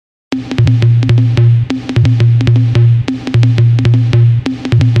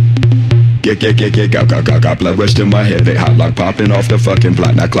Got blood rush to my head. They hot like popping off the fucking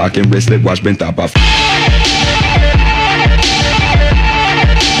block. Now clocking wristlet watch been top off.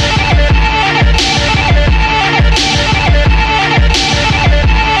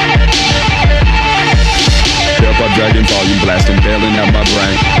 Dragon volume blasting, bailing out my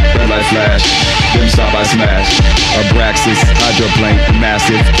brain. Red light flash, dim stop I smash. Abraxas, hydroplane,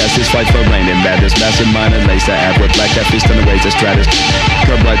 massive. That's his fight for rain and madness. Massive mind and laser ab with black cat fist on the waves of stratus.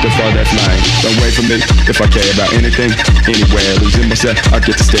 Curb right to far that line. Don't wait for me if I care about anything, anywhere. Losing myself, I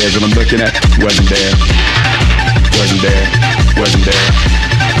get the stares when I'm looking at. Wasn't there, wasn't there, wasn't there,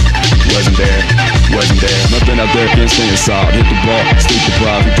 wasn't there, wasn't there. Nothing out there against me assault. Hit the ball, sleep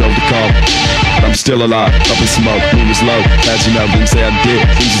deprived, who drove the car. I'm still alive, up in smoke, moon is low. As you know, didn't say I did.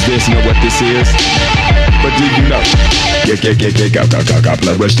 Who's this, know what this is? But do you know? Got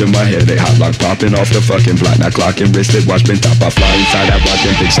blood rush to my head. They hot like popping off the fucking block. Now clocking wristlet, watch been top. I fly inside out, watch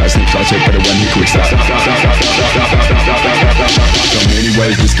them big shots. Snip shots, hit for the one he quick stop. So many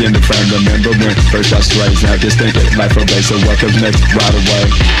ways to skin the frame. Remember when first I strays. Now just think it, life for base. So what comes next? Right away,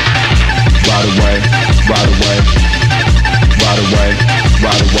 right away, right away, right away,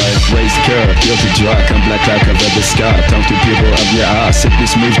 right away. Raise the curve, guilty dry. Come black cloud, cover the sky. Talk to people of your eyes.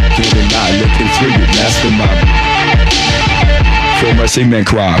 Sickness moves, can't deny. Looking through you, mastermind. For mercy, men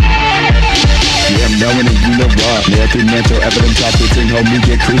cry. Yeah, I'm knowing and you know what. Nail through mental evidence, operating hold me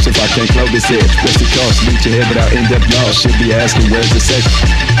get crucified. Can't close this head. What's the cost? Reach your head without in-depth loss. Should be asking, where's the safe?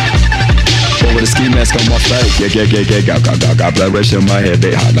 Or with a ski mask on my face. Got blood rush in my head.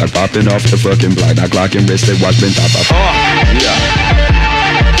 They hot like popping off the fucking block. Now clocking wrist, they watch been top off. Yeah.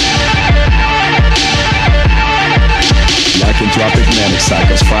 Like entropic manic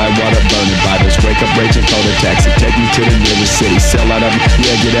cycles, fire, water, burning vitals. Wake up, raging, call a taxi. Take me to the nearest city. Sell out of me,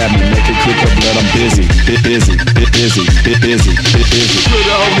 yeah, get at me. Make it quick, blood, I'm busy. Busy. Put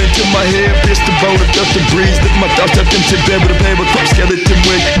a hole into my head, pierce the bone, dust the breeze. Lift my thoughts up into bed with a paper crop skeleton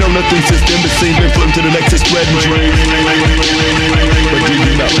wig. No nothing since then, but seen been floating to the next, spreading dreams. But do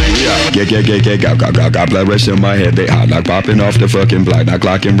you know? Yeah. Got blood rush in my head. They hot like popping off the fucking block. Now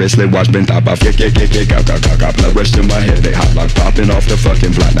clocking wristlet, watch been top off. Got blood rush in my head. They hot like popping off the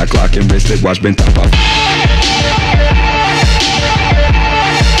fucking block. Now clocking wristlet, watch been top off.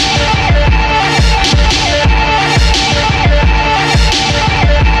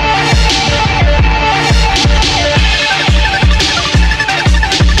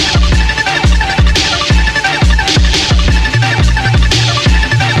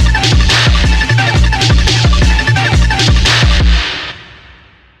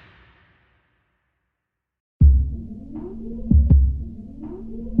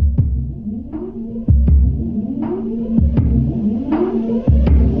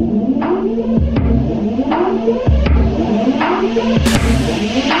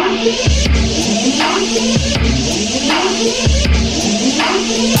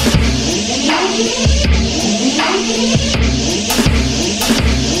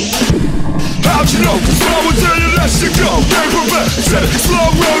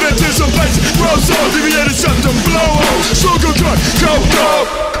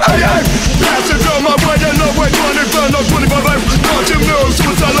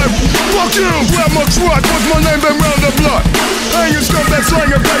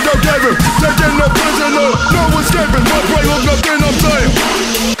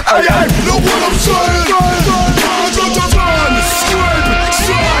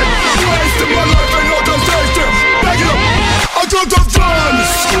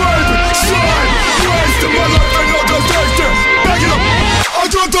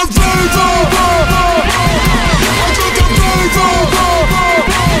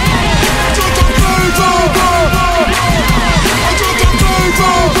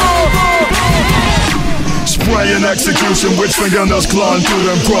 Execution, which fingernails clawing through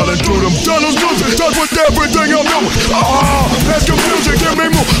them, crawling through them tunnels, losing touch with everything I'm doing. That's confusion, give me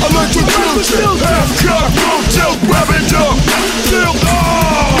more electrocution. Half-cock, full tilt, rabbit up, tilt,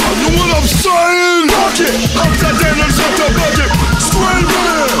 know what I'm saying? Fuck it, upside down and set the budget, screaming,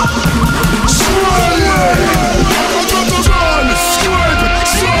 I got the run, screaming,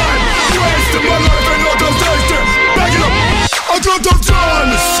 slide, wasting my life and all those days there, back it up. I got the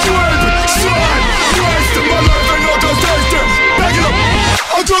run, screaming, slide, wasting my life and all those days there, back it up.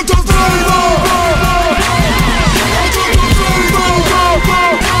 I got the flavor, I got the flavor.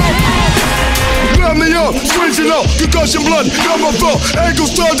 Let me up, switching up, concussion blood, number 4,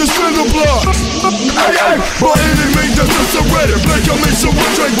 ankles start to spindle blood. Hey, by any means that's just a ready. Blink on me so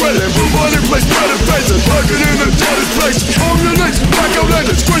we're drink ready. Move on in place, better faces, working in the deadest place. On your knees, back out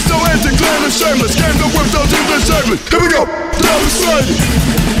legends, crystal anti, clan shameless. Game the whip, don't do this shameless. Here we go, down the side.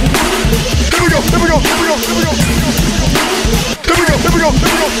 Here we go, here we go, here we go, here we go. Here we go, here we go,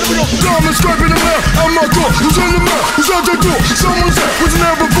 here we go, here we go. Diamond scraping the mouth, out my door. Who's in the mouth? Who's out the door? Someone's there, was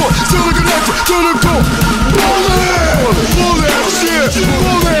never before. Still a connector to the core. Pull that shit,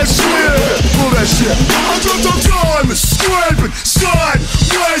 pull that shit, pull that shit. I dropped on diamonds, scraping, slide,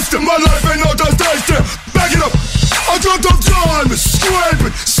 wasting. My life ain't no dust tasting. Back it up. I dropped on diamonds,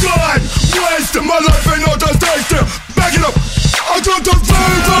 scraping, slide, wasting. My life ain't no dust tasting. Back it up. I dropped on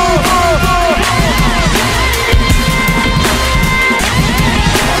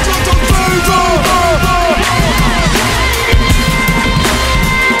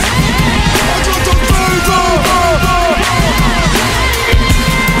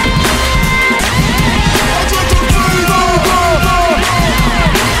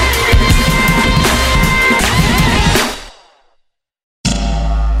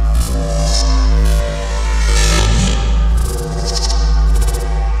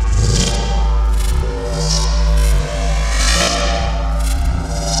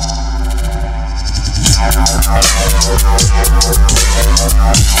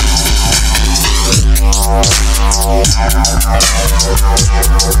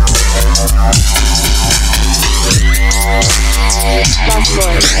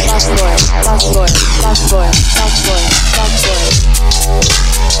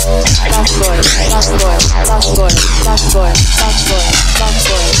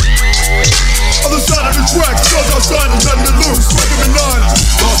Other side of the track, shows outside and nothing to lose. Smoking the nines,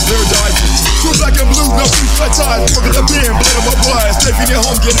 lost paradise. True black and blue, now blue flat ties. Working the pen, blade on my bias. Taking it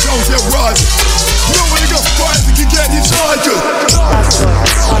home, getting home, get rising. No one to go quiet, you can get his charger.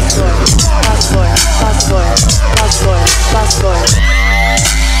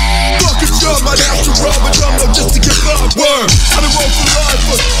 Fucking job, might have to rob a dumbo just to get by. Word, I done roll for life,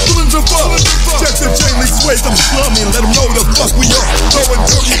 but feelings of fun. Check the chain link ways, I'm slumming. Let them know the fuck we are. Going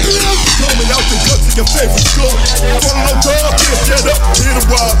dirty, coming out the guts of your favorite skull. Falling on top, can't stand up. Hit a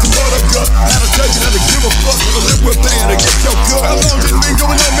while, to what I've got. Had to take it, had to give a fuck. Never live with pain to get your gut. How long this been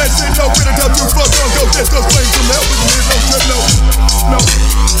going on, man? Say no, when it up, you fuck on. Go get those flames from hell, but you need no trip, no.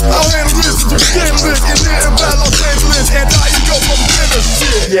 I'll handle this, you handle this. And then in Los Angeles, anti-ego from the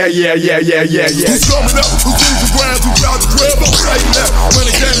shit. Yeah. Who's coming up? Who's losing ground? Who's proud to grab? I'm saying that. When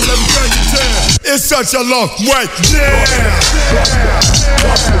the game, let me bring you down. It's such a long way.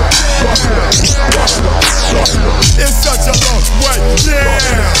 It's such a long way.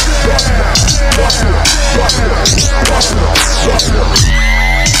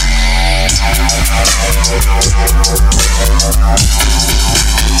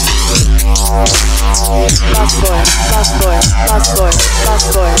 Last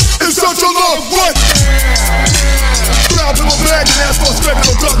boy. It's such a long way. Proud to my bag and ass for scraping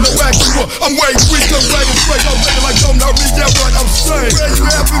on top, no action. I'm way weak, I'm wagging straight. I'm making like don't not read that right, I'm saying. Where you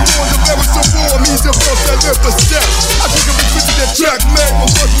have been born, the very so warm. Means the first that lift a step. I think I'm switching that track, man.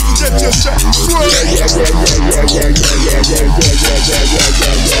 But once you get your check,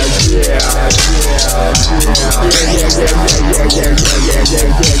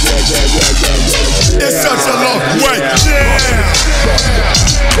 it's such a long way.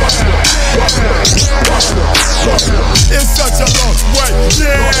 It's such a long way.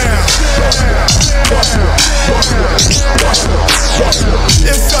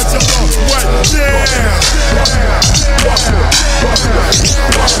 It's such a long way.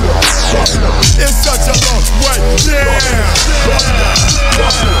 It's such a long way.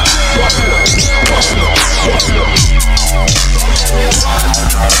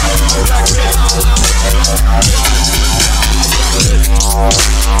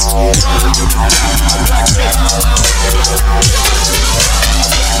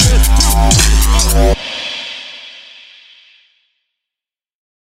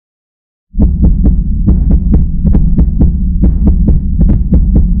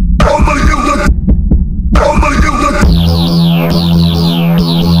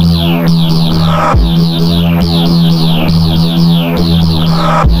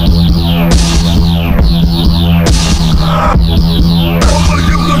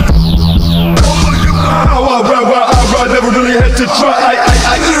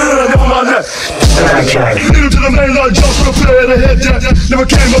 Never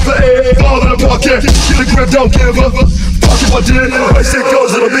came up for air, fall in the pocket. Get a grip, don't give up. Fuck if I did, way shit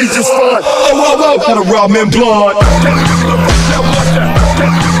goes, it'll be just fine. Oh, gotta rob me in blood.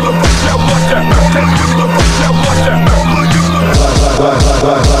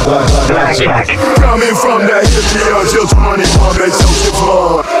 Coming from that hippie until 21, make so shit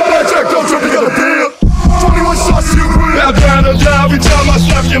fun. Blackjack, don't trip, you got a bill. 21 shots, you real. Now down and down, every time I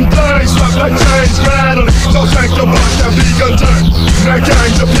slap you, them things, look like chains rattling. So think the block can be contained. That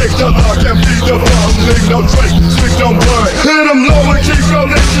gang to pick the lock and be the bomb. Leave no trace, speak no blame. Hit them low and keep your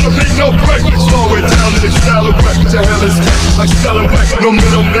lips to the beat, no break. Slow it down and accelerate. To hell is like selling back. No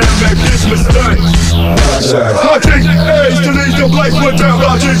middleman make this mistake. I take A's to lead the blade. Put down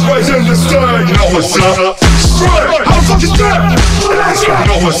Logic right in the stage. You know what's up? Straight. How the fuck is that? You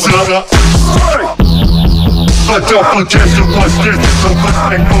know what's up? Straight. But don't forget to watch this. So much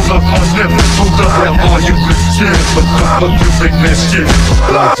thing goes up on this. Hold up and all you can shit. But don't you think that shit.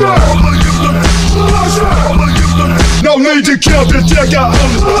 No need to kill this check out on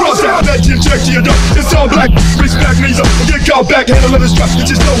this. Cross out that you check to your door. It's all black, respect me so get caught back, handle of the strap.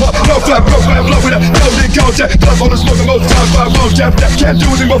 It's just no up, no flap, no flap, blow it up. No need contact, plus on the smoke, most times by road tap. Can't do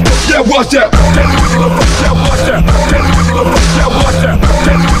anything but fuck, yeah, watch that. Can't do anything but fuck, yeah, watch that. Can't do anything but fuck, yeah, watch that.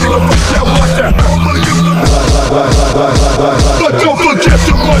 Can't do anything but fuck, yeah, watch that. But don't forget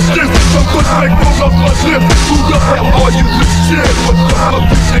to watch this. Some good make moves off my lip. Who the hell are you this shit? What the fuck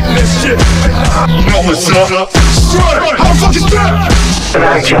you think that shit? You know what's up? Straight. How the fuck is that?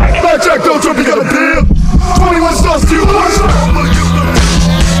 Blackjack, don't trip, you got a bill. 21 stars to you, watch.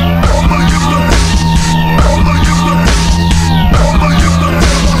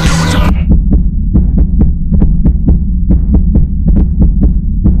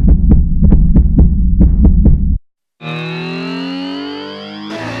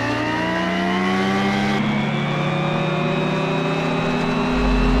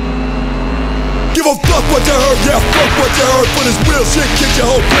 Give a fuck what you heard, yeah, fuck what you heard. For this real shit, kick your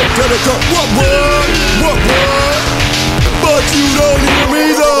whole clip to the cup. What? But you don't hear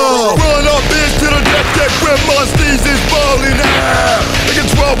me though. Run up bitch to the death, Dethgripmon, Steez is falling out. They can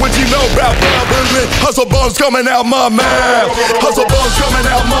 12 what you know about bubbling. Hustle bones coming out my mouth. Hustle bones coming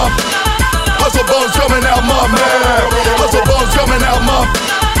out my. Hustle bones coming out my mouth. Hustle bones coming out my.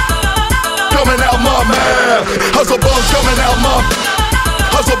 Coming out my mouth. Hustle bones coming out my.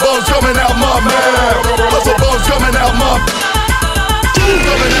 Hustle bones coming out my mouth. Hustle bones coming out my.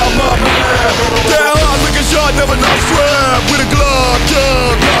 Coming out my mouth. Down hard, looking shot, never not strapped. With a glove,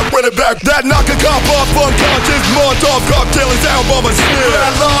 yeah, run it back. That knock a cop off unconscious. Molotov cocktail is down by my sniff.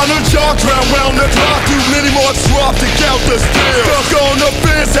 That line of chalk round the clock. Too many more drop to count the steel. Stuck on the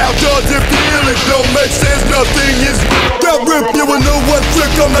fence, how does it feel? It don't make sense, nothing is. That rip you a new one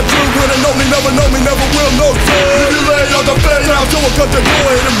trick. I'm not true when I know me, never will, no time. If you lay on the fade out, so I'll cut the go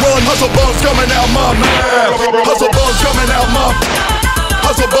ahead and run. Hustle bones coming out my mouth. Hustle bones coming out my.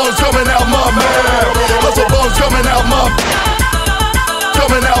 Hustle bones coming out my mouth. Hustle bones coming out my.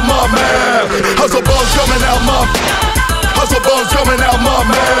 Coming out my mouth. Hustle bones coming out my. Hustle bones coming out my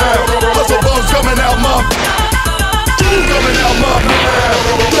mouth. Hustle bones coming out my. Coming out my mouth.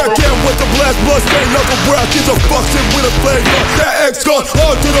 That can't wait to blast blood stain knuckle breath. Gives a fuck shit with a flavor. That X gone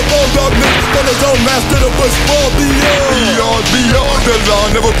hard to the bone dog mix. From his own master the bush fall beyond the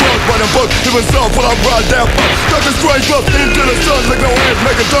line. Never fuck by the book. Even soft while I ride that fuck. Stuck a straight up into the sun. Like no hands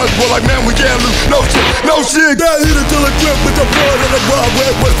making tons. Well like man we can't lose. No shit. That hit it till it drip with the blood and the rod.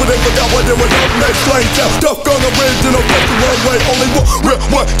 Red west but they forgot what they were up next. Flames out. Duck on the ridge in a fucking runway. Only one real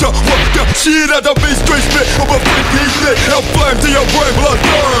one to work the shit at the beat straight spit. Of a freak heat lit. Help flame to your brain blood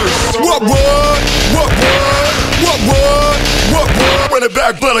burst. What? Run it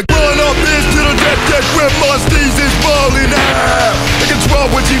back, blood. Run up bitch to the death, Dethgripmon, Steez is balling out. They can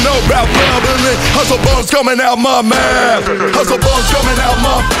 12 what you know about bubbling. Hustle bones coming out my mouth. Hustle bones coming out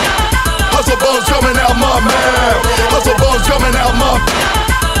my. Hustle bones coming out my mouth. Hustle bones coming out my.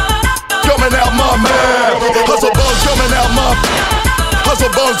 Coming out my mouth. Hustle bones coming out my.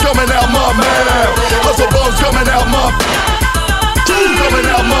 Hustle bones coming out my mouth. Hustle bones coming out my. Coming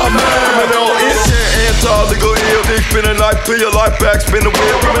out my mouth. Criminal intent, anti-legal ill. Dick spin a knife to your life back, spin the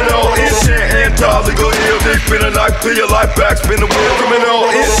wheel. Criminal intent, anti-legal ill. Dick spin a knife to your life back, spin the wheel. Criminal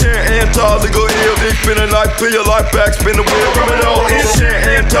intent, anti-legal ill. Dick spin a knife to your life back, spin the wheel. Criminal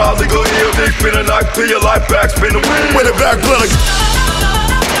intent, anti-legal ill. Dick spin a knife to your life back, spin the wheel. Run it back, blood.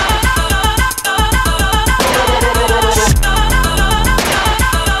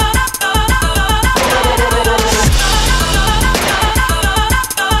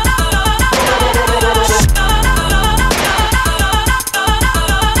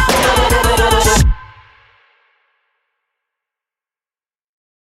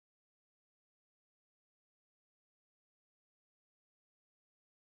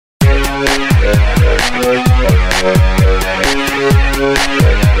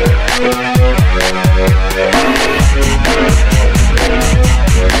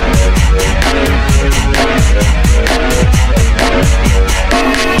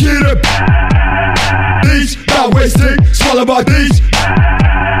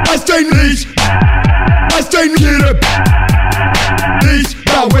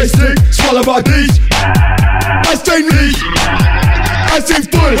 about these. I stay neat. I see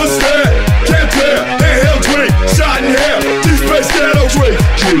footage. What's that? Can't tell. Handheld drink, shot in hell. Deep-space ghetto drink.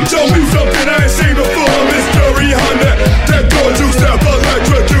 Show me something I ain't seen before. Mystery Honda. That door juice, that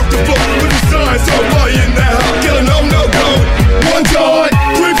electrocute the floor. With the signs on fire in that house. Killing no go. One time,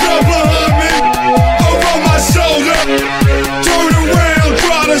 creep up behind me. Over my shoulder. Turn around,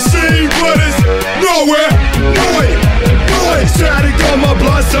 try to see, but it's nowhere. Static on my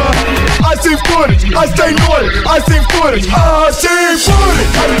blood side. I see footage, I stay naughty. I see footage, I see footage.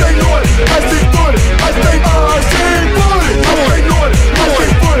 I stay naughty, I see footage. I stay, I see footage. I stay naughty, I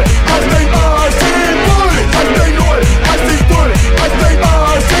see footage. I stay, I see footage. I stay naughty, I see footage. I stay,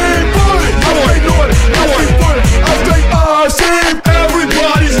 I see footage. I stay naughty, I see footage. I stay, I see.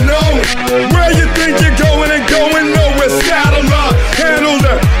 Everybody's knowing where you think you're going and going nowhere. Scatter line, handle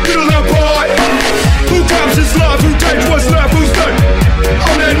that, middle that part. Who captures life? Who takes what's left? Who's next?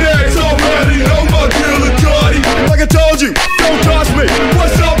 On that next already, no more killer Cardi. Like I told you, don't touch me.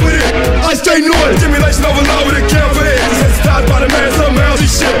 What's up with it? I stay naughty. Stimulation overload with a care for it. Desensitized by the man, some mousy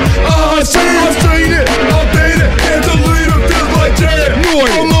shit. I've seen it, I've been it. Can't delete it, feels like dead.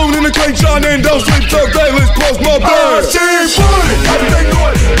 I'm moon in the clean shine and don't sleep till day. Let's close my bed. I see footage. I stay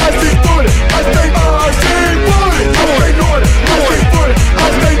naughty. I see footage. I stay, I see footage. I stay naughty. I see footage.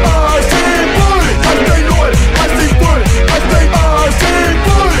 I stay, I see footage. I stay naughty. I see footage. I stay, I see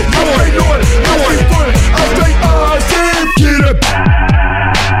footage. I stay naughty. I see footage. I stay, I see. Get up.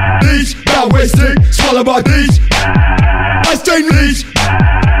 These, not wasting. Swallow by these. I stay these.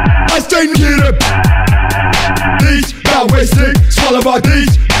 I stay get up. These, not wasting. Swallow by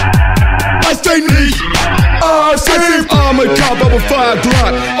these. I stay these. I see I'm a cop of a 5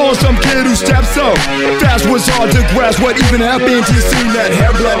 Glock on some kid who steps up. Fast was hard to grasp what even happened. You seen that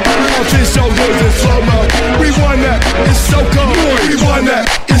hair blow off his shoulders in slow-mo. We won that, it's so cold. We won that,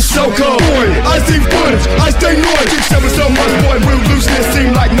 it's so cold. I see footage, I stay naughty. 6'7" so much, boy, real looseness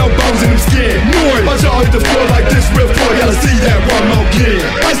seem like no bones in him skin. My jaw hit the floor like this real floor. Gotta see that one more again.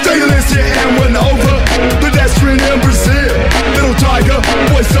 I stay illicit and went over. Pedestrian in Brazil. Little tiger,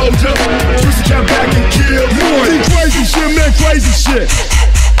 boy soldier. Juicy came back and killed. See crazy shit, man, crazy shit.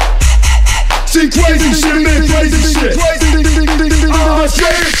 See crazy shit, man, crazy shit. I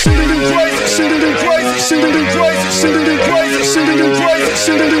say it, shit it in crazy, shit it in crazy, shit it in crazy, shit it in crazy, shit it in crazy,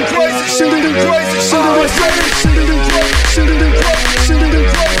 shit it in crazy, shit it in crazy, shit I say it, shit it in crazy, shit it in crazy, shit it in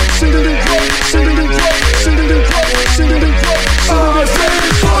crazy, shit it in crazy, shit it in crazy, shit it in crazy, shit it in crazy. I say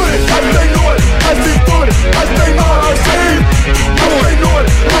it, footage, I stay naughty, I see footage, I stay naughty, I see it, I stay naughty, I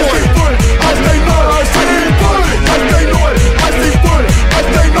see footage, I stay naughty, I see footage, I stay naughty, I see footage, I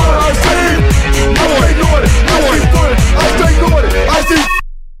stay naughty, I see it, I stay naughty, I see footage, I stay naughty, I see.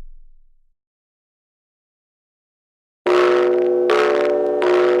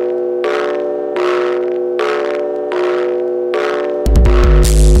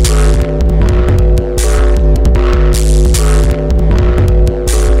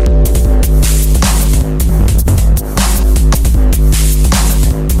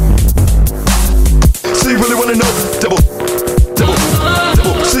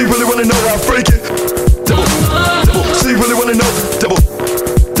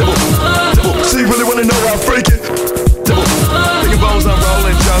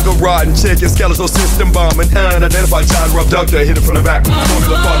 Chicken, skeletal system bombing, unidentified child abductor, hit it from the back,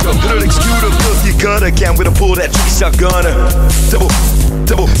 formula fuck up, hit an executive, cookie cutter, can't wait to pull that tricky shotgunner.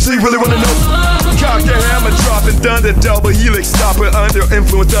 Double, so you really wanna know? Cock your hammer, dropping thunder, double helix, stopper, under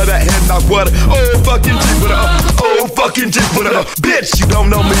influence of that head knock water. Oh fucking G with a oh fucking G with a bitch, you don't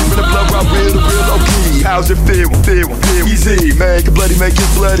know me, but the blood rock real low key. How's it feel? Easy, make it bloody,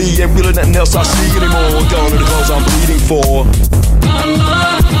 ain't really nothing else I see anymore. Gone are the cause I'm bleeding for.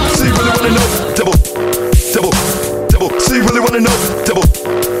 So you really wanna know? Double. So you really wanna know? Double.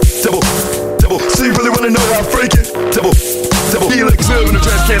 So you really wanna know how I'm freaking? Double. Helix, living the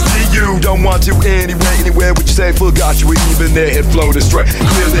trance, can't see you. Don't want to anywhere. What you say, forgot you were even there. Head floated straight,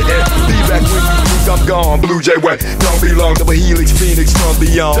 clear the air. Be back when you think I'm gone. Blue Jay way, don't be long. Double helix, Phoenix from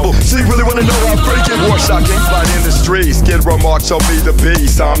beyond. So you really wanna know how I'm freaking? Warshot can't fly in the streets. Skid Row marks on me the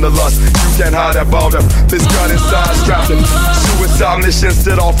beast. I'm the lust, you can't hide that boulder. This gun inside strapped in suicide mission.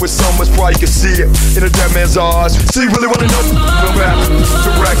 Set off with so much pride, you can see it in a dead man's eyes. So you really wanna know? No rap,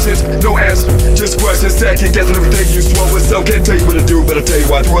 directions, no answer, just questions. Second guessing everything you swore was so. Can't tell you what to do, but I'll tell you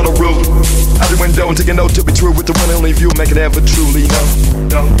why. Throw the rule out the window and take a note to be true with the one and only view. Make it ever truly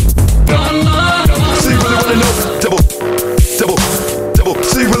no. So you really wanna know? Double.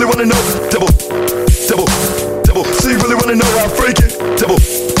 So you really wanna know? Double. So you really wanna know how I'm freaking? Double.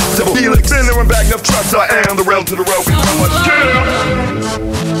 Helix, been there and back enough trucks. I am the rail to the road. We run much.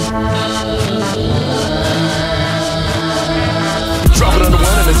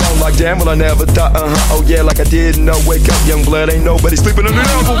 damn, well I never thought, oh yeah, like I didn't know. Wake up, young blood, ain't nobody sleeping under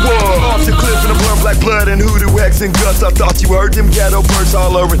number one. Off the cliff in the blood, black blood and hoodoo X and guts. I thought you heard them ghetto birds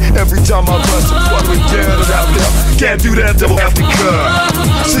all over it. Every time I bust, I'm fucking down and out there. Can't do that, double have to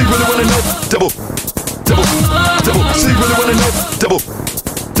cut. See, really wanna know, double. See, really wanna know, double.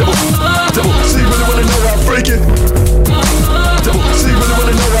 See, really wanna know how freaking. See, really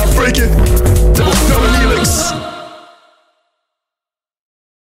wanna know how freaking. Double helix.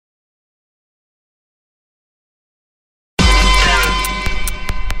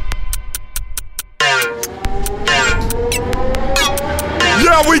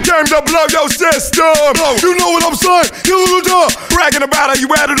 We came to blow your system. You know what I'm saying? You little dog. Bragging about how you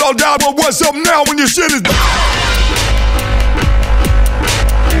had it all down, but what's up now when your shit is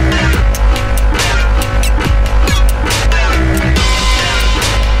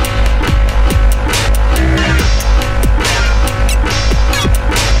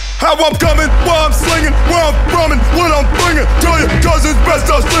how I'm coming, where I'm slinging, where I'm from and what I'm bringing. Tell you, cause it's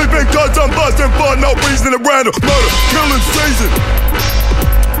best I'm sleeping, cause I'm busting for no reason at random. Murder, killing season.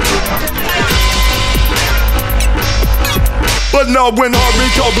 But now when I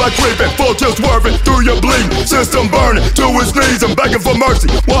recall black creeping, full tilt swerving through your bleeding system burning to his knees and begging for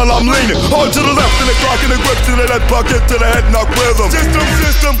mercy while I'm leaning hard to the left and the clock in the grip to the head pocket to the head knock rhythm.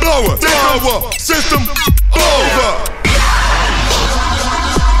 System blower, power, system over.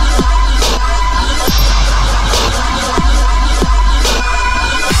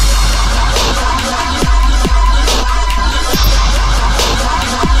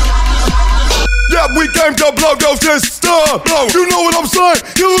 We came to blow your system. You know what I'm saying?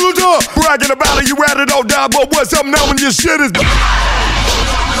 You little dog. Bragging about it, you had it all down, but what's up now when your shit is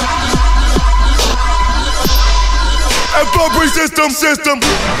FOB system,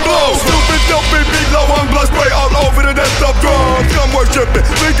 blow. Stupid, dopey, beat low on blood spray all over the desktop drums. Come worshiping,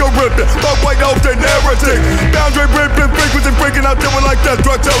 finger ripping, fuck white hope and heretic. Boundary ripping, frequency freaking out there like that.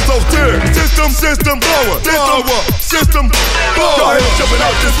 Drug tells so tear. System, blower, system, blower. Go ahead, jumping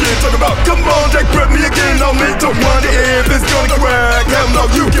out this year, talking about, come on, Jack, grip me again. No need to wonder if it's gonna crack. Hell no,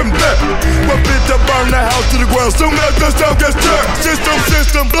 you can bet. We're fit to burn the house to the ground soon as the sound gets turned.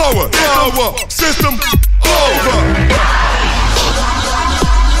 System, blower, system, over.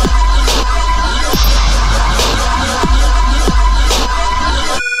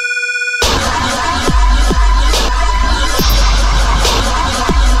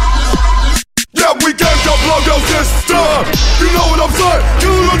 Yeah, we came to blow your system. You know what I'm saying?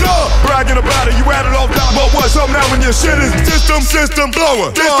 You know bragging about it, you had it all down, but what's up now when your shit is system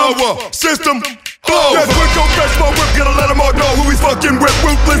blower, system. Yes, we're gon' catch my whip, gonna let them all know who he's fucking with.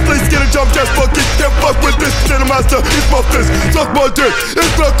 Ruthlessly skin and jump, just fuck it. Can't fuck with this cinemaster, he's my fist. Suck my dick,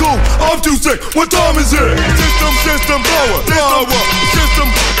 it's not cool, I'm too sick. What time is it? System blower, system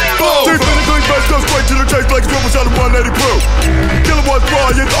blower. Deep in the clean face, go straight to the chase like it's rumors out of 180 proof. Kilowatts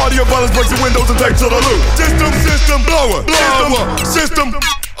flying, audio violence breaks the windows and takes to the loot. System blower, system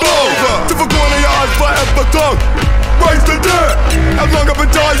over. To for going in your eyes forever tongue. Raise the dead. How long I've been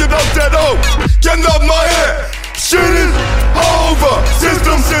tired of that get off my head. Shit is over.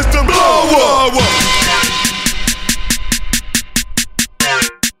 System blower.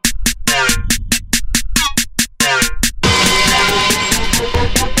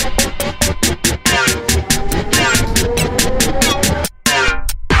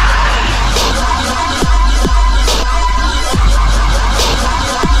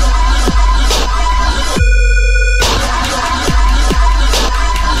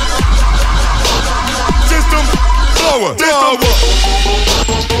 Power.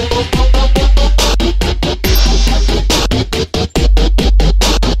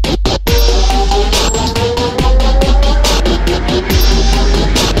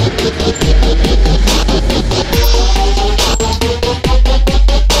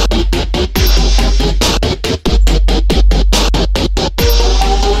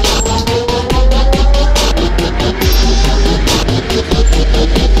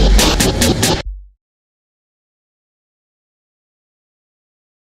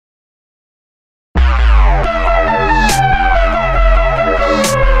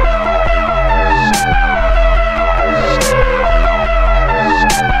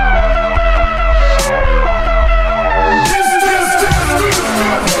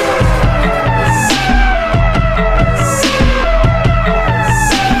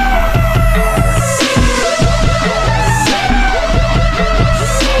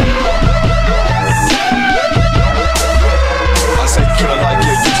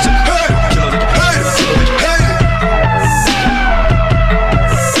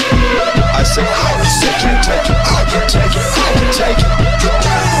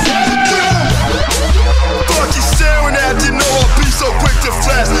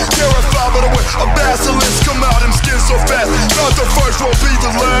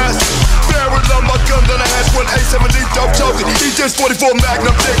 Just 44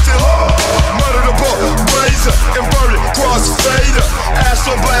 Magnum Dixon. Murder the ball, razor, inverted, cross fader. Ass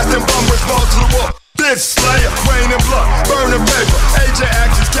on blast and bumpers, ball to the wall. Bitch slayer, rain and blood, burning paper. AJ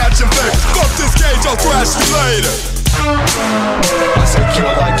actions catching favor. Fuck this cage, I'll thrash you later. I say kill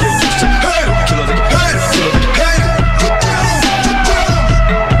it like you used to. Hate it, kill it like you hate it, kill it like you hate it.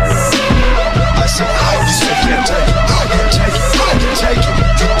 I say, oh, you still can't take it. I can't take it, I can't take it.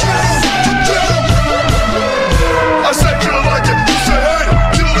 I say kill it like it, you say hate it,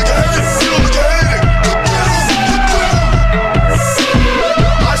 kill it like you hate it, kill it like you hate it.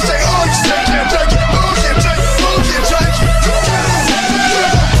 I say, oh, you still can't take it, oh, can't take it, oh, can't take it.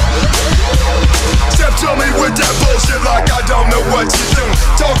 Step to me with that bullshit like I don't know what you're doing.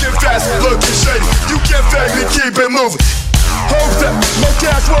 Talking fast, looking shady, you can't fake me, keep it moving. Hope that no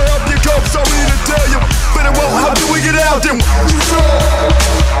cash will help you cope, so me to tell you. But it won't, how do we get out then?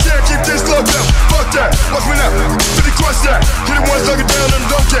 Can't keep this locked up, fuck that, watch me now. 50 crush that, hit it once, knock it down and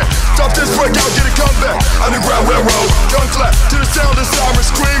don't care. Stop this breakout, get it comeback. Underground railroad, gun clap, to the sound of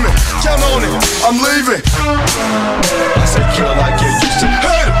sirens screaming. Count on it, I'm leaving. I say kill it like you used to.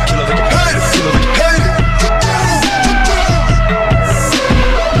 Hate it, kill it like you hate it, kill it like you hate it.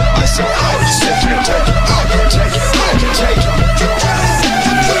 I say, oh, you still can't take it, I can't take it, I can't take it.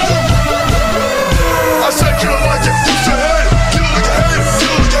 I say kill it like it, you say hate it, kill it like you hate it,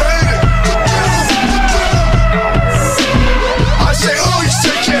 kill it like you hate it. I say, oh, you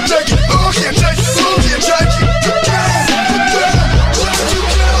still can't take it, oh, can't take it, oh, can't take it.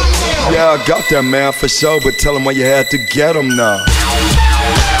 Yeah, I got that man for sure, but tell him why you had to get him now.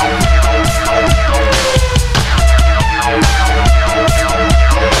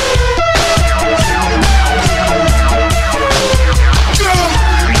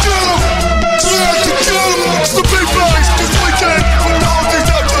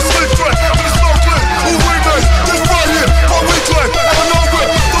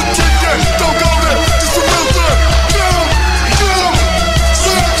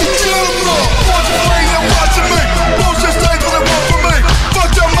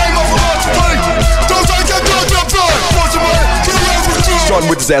 Starting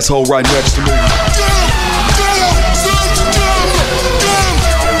with this asshole right next to me.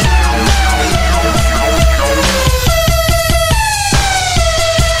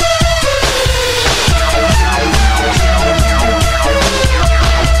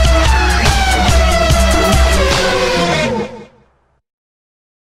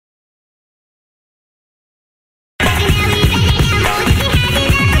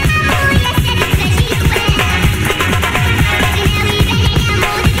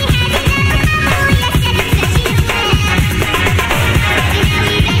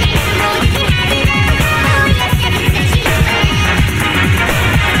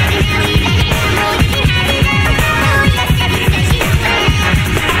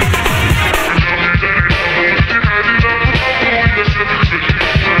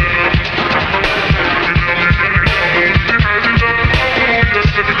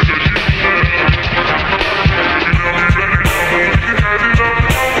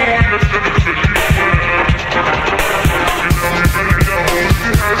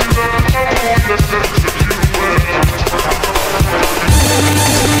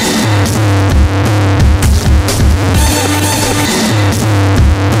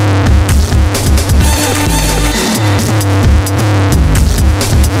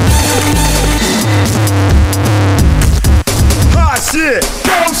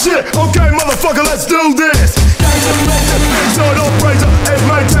 Okay, motherfucker, let's do this. Gangsta make that bitch on no razor and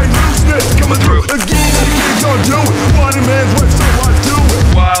maintain looseness. Coming through again and again, don't do it. One man's work, so I do it.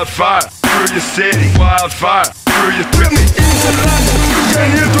 Wildfire through your city, wildfire through your city. Into London, you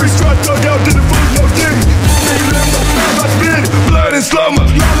can't hear three strut dug out to the foot, no diggy. Big limber, I spin, blood and slumber,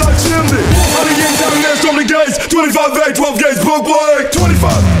 y'all like chimney. All the yanks down there, storm the gates. 25 8, 12 gates, book boy. 25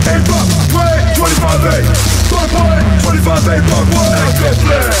 8 buck, play, 25 8. 25 8 buck, what? Now go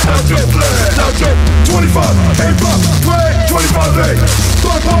play, now go play, now go. 25 8 buck, play, 25 8.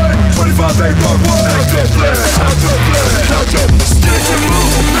 Buck boy, 25 8 buck, what? Now go play, now go play, now go. Stick and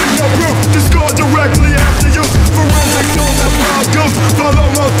move, make no proof, just go directly after you. Forensics on that wild goose, follow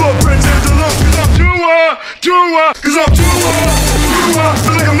my footprints in the loop. Cause I'm too hard,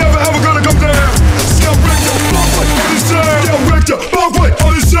 feel like I'm never ever gonna come down. Scale Richter, Buckway on the sound. Scale Richter, Buckway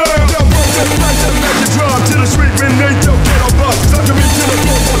on the sound. Scale Richter, like that magic drive to the street, midnight, don't get on bus. Sucker me to the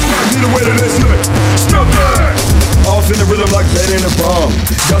floor, what's right, need a way to this limit. Stop that! Off in the rhythm like lead in a bomb.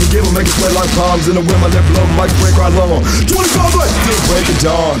 Gotta give them, make it sweat like palms. In the wind, my left love, mic break right long. 25 lights, still break it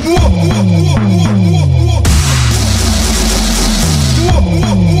dawn.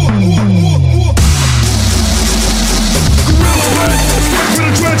 Gorilla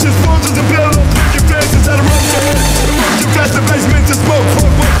Basements and smoke,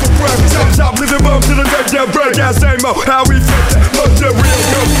 work for breakfast. Top, living bum to the dead, break ass amo. How we fit that, much that real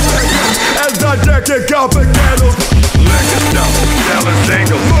go. As I deck and copper candles. Liquor stuff, Dallas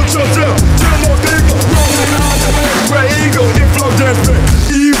singles. Much of them, chill on eagle. Rolling on the Ray Eagle, inflow dance bit.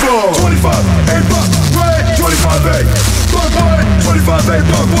 Evil. 25, 8 bucks, Ray, 25, 8. Bug boy, 25, 8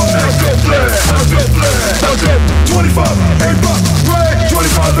 bug boy. Now go play, now go play. Now go 25, 8 bucks, Ray,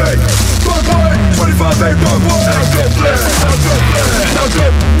 25, 8. Bug boy, 25, 8 bug boy. Now go play, now go play. Now go,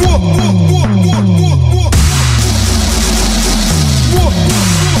 walk, walk, walk, walk, walk, walk. Walk, walk,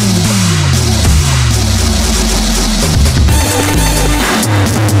 walk.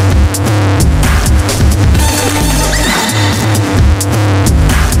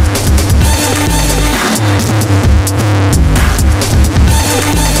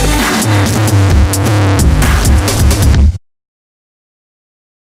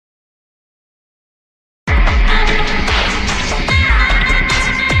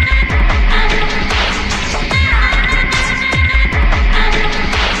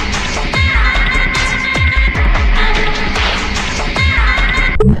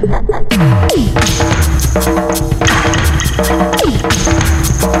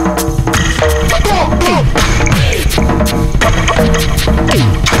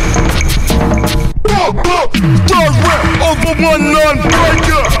 One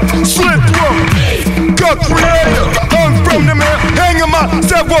non-breaker, slip through, cut creator, hung from the man, hanging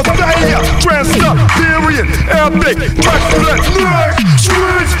myself with failure, transfer, period, epic, track to the next,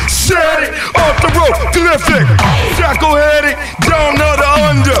 switch, static, off the road, glyphic, jackal-headed, down to the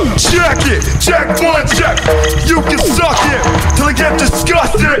under, check it, check one, check, you can suck it, till I get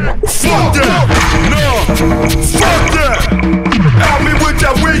disgusted, fuck that, no, fuck that, out me with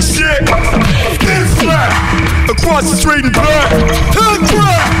that weak shit, it's flat, across the street and back, hood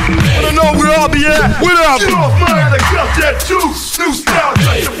crack, I don't know where I'll be at, without me. Off mine, I got that juice, new style,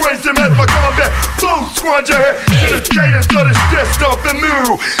 touch the brains, them as my combat, flow, squad your head, to the cadence of this shit, stuff and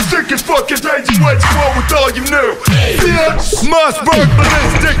new, sick as fucking raging wedge, roll with all you knew, bitch, Mossberg,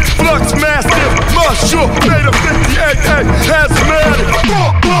 ballistic, flux massive, muscle, made of 58, hazmatic,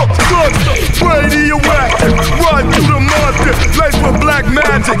 slugs, radioactive, run through the monster, laced with black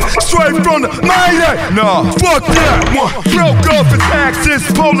magic, straight from the Mayday, nah, fuck that, one, broke off his axis,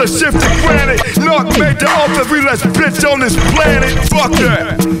 polar shifted granite, knock made the off every last bitch on this planet, fuck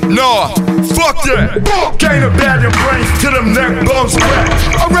that, nah, fuck that, gain a bad your brains to them neck bones crack,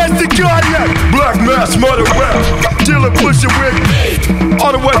 arrested cardiac, black mass, mother rap, dealer push your wig,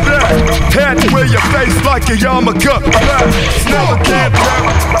 all the way back, had to wear your face like a yarmulke, never can't tap,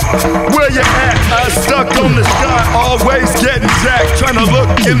 where you at, I stuck on the sky, always getting jacked, trying to look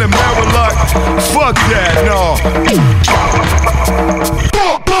in the mirror like, fuck that, no.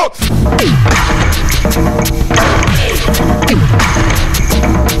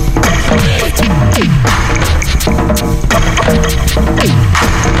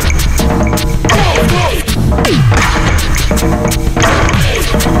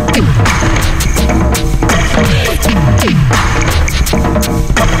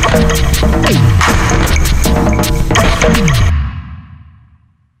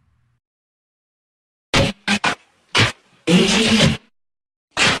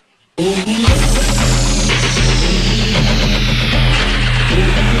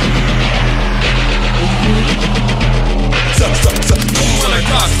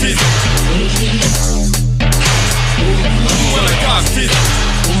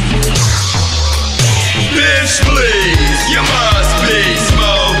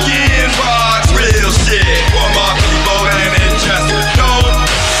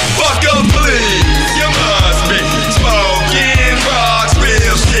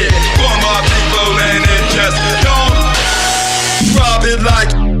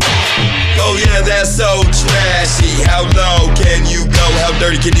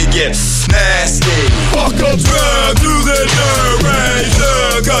 Can you get nasty? Fuck a drug through the nerve range,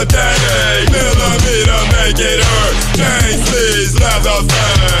 cut that 8 millimeter, make it hurt. Chain sleeves, leather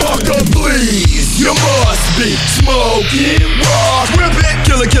fan. Fuck a please, you must be smoking rock. Rip it,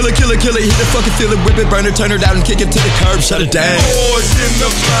 kill it, kill it, kill it, kill it. Hit it, fucking feel it, whip it, burn it, turn it out and kick it to the curb, shut it down. Boys in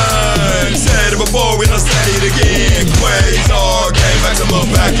the flame, said it before, we don't say it again. Quasar, game maximum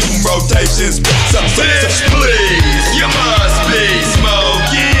vacuum rotations. Bitch, please, you must be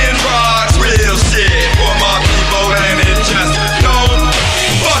smoking rocks, real shit for my people, and it just don't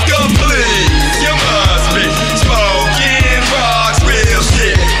fuck up, please. You must be smoking rocks, real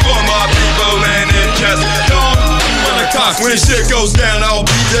shit for my people, and it just don't. When shit goes down, I'll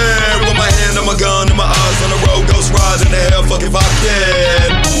be there with my hand on my gun and my eyes on the road, ghost ride. rise in the hell, fuck if I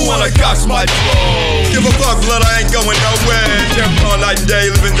can. Ooh, when I cox my flow. Give a fuck, blood, I ain't going nowhere. Jump on night and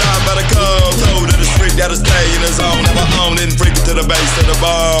day, living down by the cove. Told to the street, gotta stay in the zone. Never own it, freak it to the base of the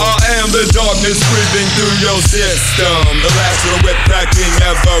bone. I am the darkness creeping through your system. The last little whip packing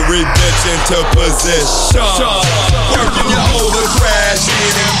every bitch into position. Working your over,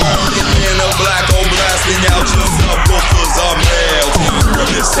 crashing and burning in a black hole, blasting out your subwoofers are male.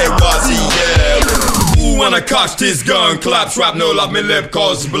 Say what's he yell? Ooh, when I cocked his gun, clap shrapnel off me lip,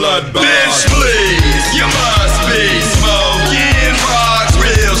 cause blood bud. Bitch, please, you must be smoking rocks,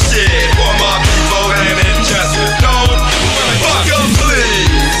 real shit for my people, and it just don't fuck em,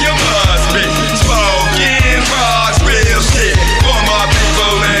 please. You must be smoking rocks, real shit for my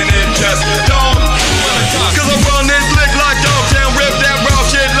people, and it just don't. Cause I run this lick like Dogtown, rip that raw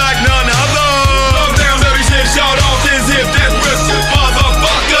shit like none other. Dogtown dirty shit, shout off his hip, that's Bristol,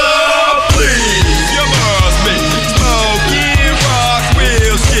 motherfucker. Please, you must be smoking rocks,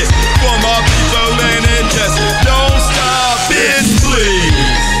 real shit for my people, and it just don't stop, bitch,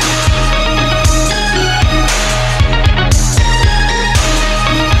 please.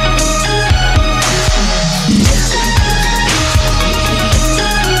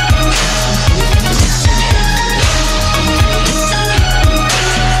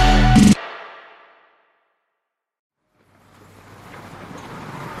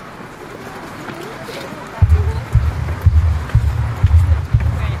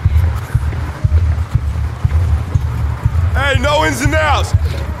 Hey, no ins and outs.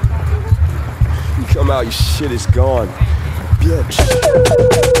 You come out, your shit is gone, bitch.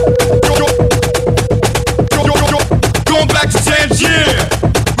 Going back to Tangier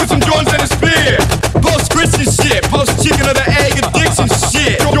with some joints and a spear. Post-Christian shit, post-chicken of the egg addiction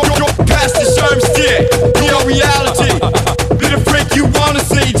shit. Past the sherm stick, your reality. Be the freak you wanna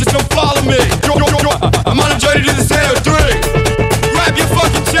see, just don't follow me. I'm on a journey to the center of 3. Grab your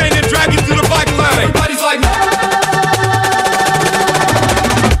fucking chain and drag it to the bike lane. Everybody's like,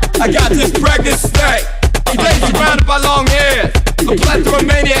 I got this pregnant snake. Days surrounded by long hairs. A plethora of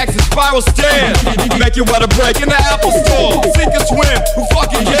maniacs and spiral stairs. Make it what a break in the Apple store. Sink or swim, who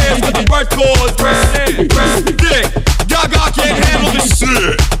fucking cares? But the birth cause, dick. Gaga can't handle this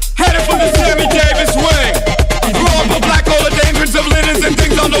shit. Headed for the Sammy Davis wing. Grow up a black hole of dangerous of linens and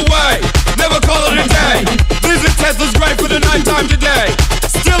things on the way. Never call it a day. Visit Tesla's great for the nighttime today.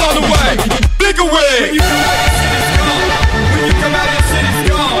 Still on the way. Bigger wig. When you come out, your shit is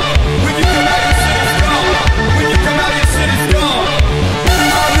gone. When you come out, your shit is gone. When you come out, your shit is gone.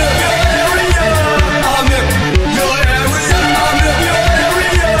 I'm in your area. I'm in your area. I'm in your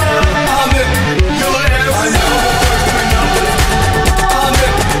area. I'm in your area. I know the first 3 numbers. I'm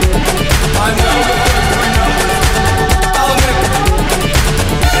in. I know the first 3 numbers. I'm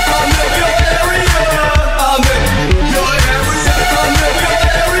in your area. I'm in your area. I'm in your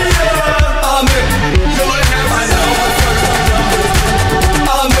area. I'm in your area. I know the first 3 numbers.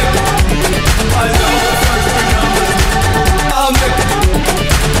 I'm in. I know the first 3 numbers. I'm in.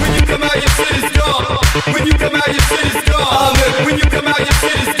 When you come out, your shit is gone. When you come out, your shit is gone. I'm in. When you come out, your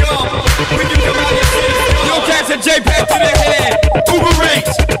shit is gone. When you come out, your shit is gone. Yo, cats a JPEG to their head. Uber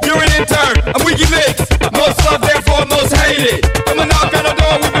Eats, you're an intern. I'm WikiLeaks. Most love, therefore most hated. I'm a knock on the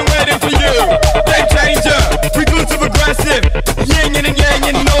door, we've been waiting for you. Game changer, reclusive aggressive. Yin and yang,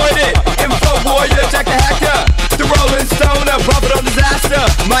 you know it. Info warrior, check the hacker. The Rolling Stoner, prophet of disaster.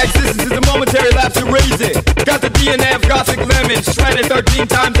 My existence is a momentary lapse of reason. Got the DNA of Gothic lemon, shredded 13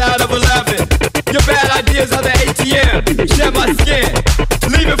 times out of 11. Your bad ideas are the ATM. Shed my skin,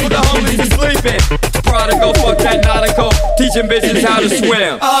 leave it for the homies who's sleeping. Prodigal, fuck that nautical, teaching bitches how to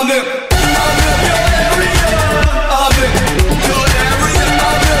swim. I'm in your area. I'm in your area.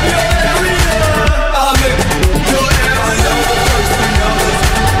 I'm in your area. I'm in your area. I know the first 3 numbers.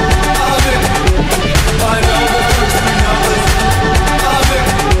 I'm in. I know the first 3 numbers. I'm in.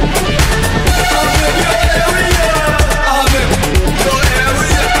 I'm in your area. I'm in your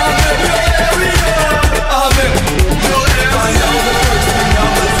area. I'm in your area. I'm in your area. I know the first 3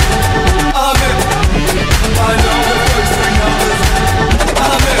 numbers. I'm in. I know the first 3 numbers.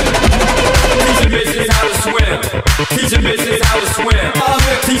 I'm in. Teaching bitches how to swim. Teaching bitches how to swim. I'm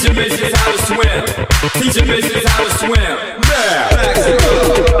in. Teaching bitches how to swim. Teaching bitches how to swim.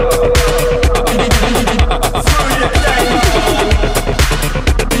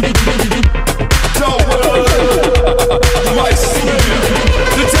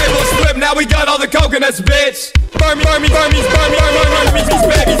 The table's flipped, now we got all the coconuts, bitch. Burmies,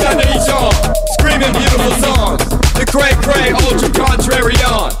 babies under each arm. Screaming beautiful songs. The cray, ultra contra.